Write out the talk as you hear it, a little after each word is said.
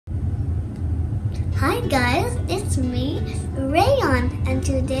Hi guys, it's me, Rayon, and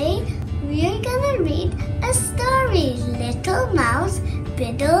today we're gonna read a story, Little Mouse,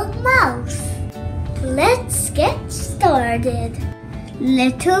 Biddle Mouse. Let's get started.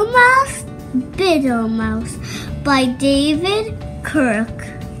 Little Mouse, Biddle Mouse by David Kirk.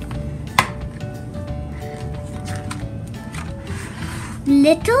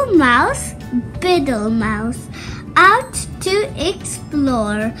 Little Mouse, Biddle Mouse, out to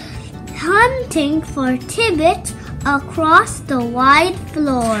explore, hunting for tidbits across the wide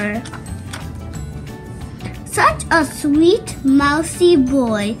floor. Such a sweet, mousy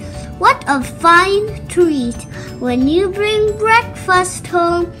boy. What a fine treat when you bring breakfast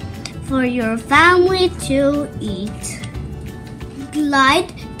home for your family to eat.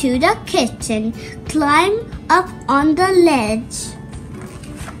 Glide to the kitchen, climb up on the ledge.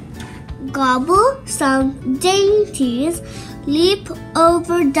 Gobble some dainties, leap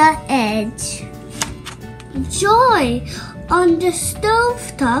over the edge. Joy! On the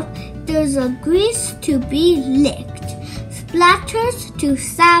stovetop, there's a grease to be licked, splatters to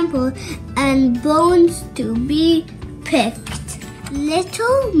sample, and bones to be picked.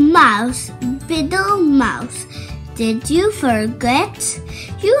 Little Mouse, Biddle Mouse, did you forget?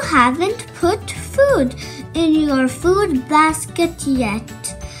 You haven't put food in your food basket yet.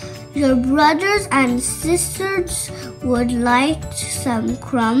 Your brothers and sisters would like some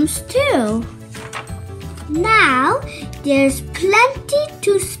crumbs too. Now there's plenty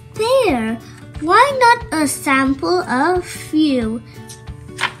to spare. Why not a sample of few?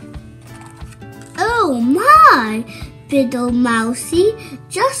 Oh my, Biddle Mousey,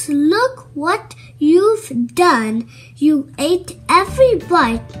 just look what you've done. You ate every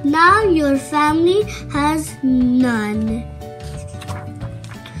bite. Now your family has none.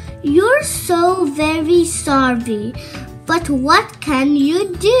 You're so very sorry, but what can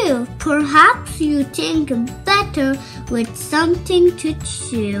you do? Perhaps you think better with something to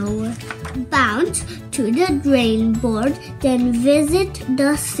chew. Bounce to the drain board, then visit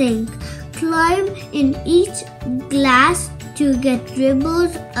the sink. Climb in each glass to get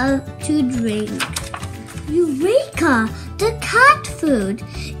dribbles to drink. Eureka! The cat food!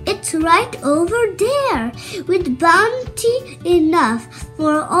 It's right over there, with bounty enough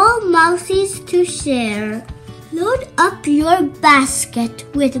for all mousies to share. Load up your basket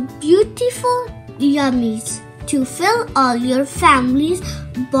with beautiful yummies to fill all your family's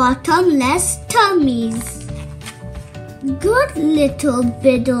bottomless tummies. Good little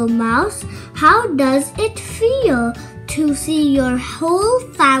Biddle Mouse, how does it feel to see your whole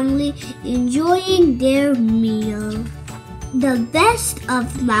family enjoying their meal? The best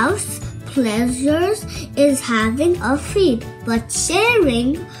of mouse pleasures is having a feed, but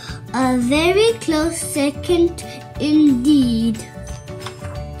sharing a very close second indeed.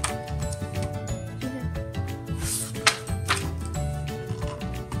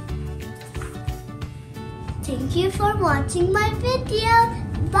 Thank you for watching my video.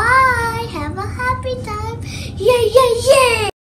 Bye. Have a happy time. Yay, yay, yay!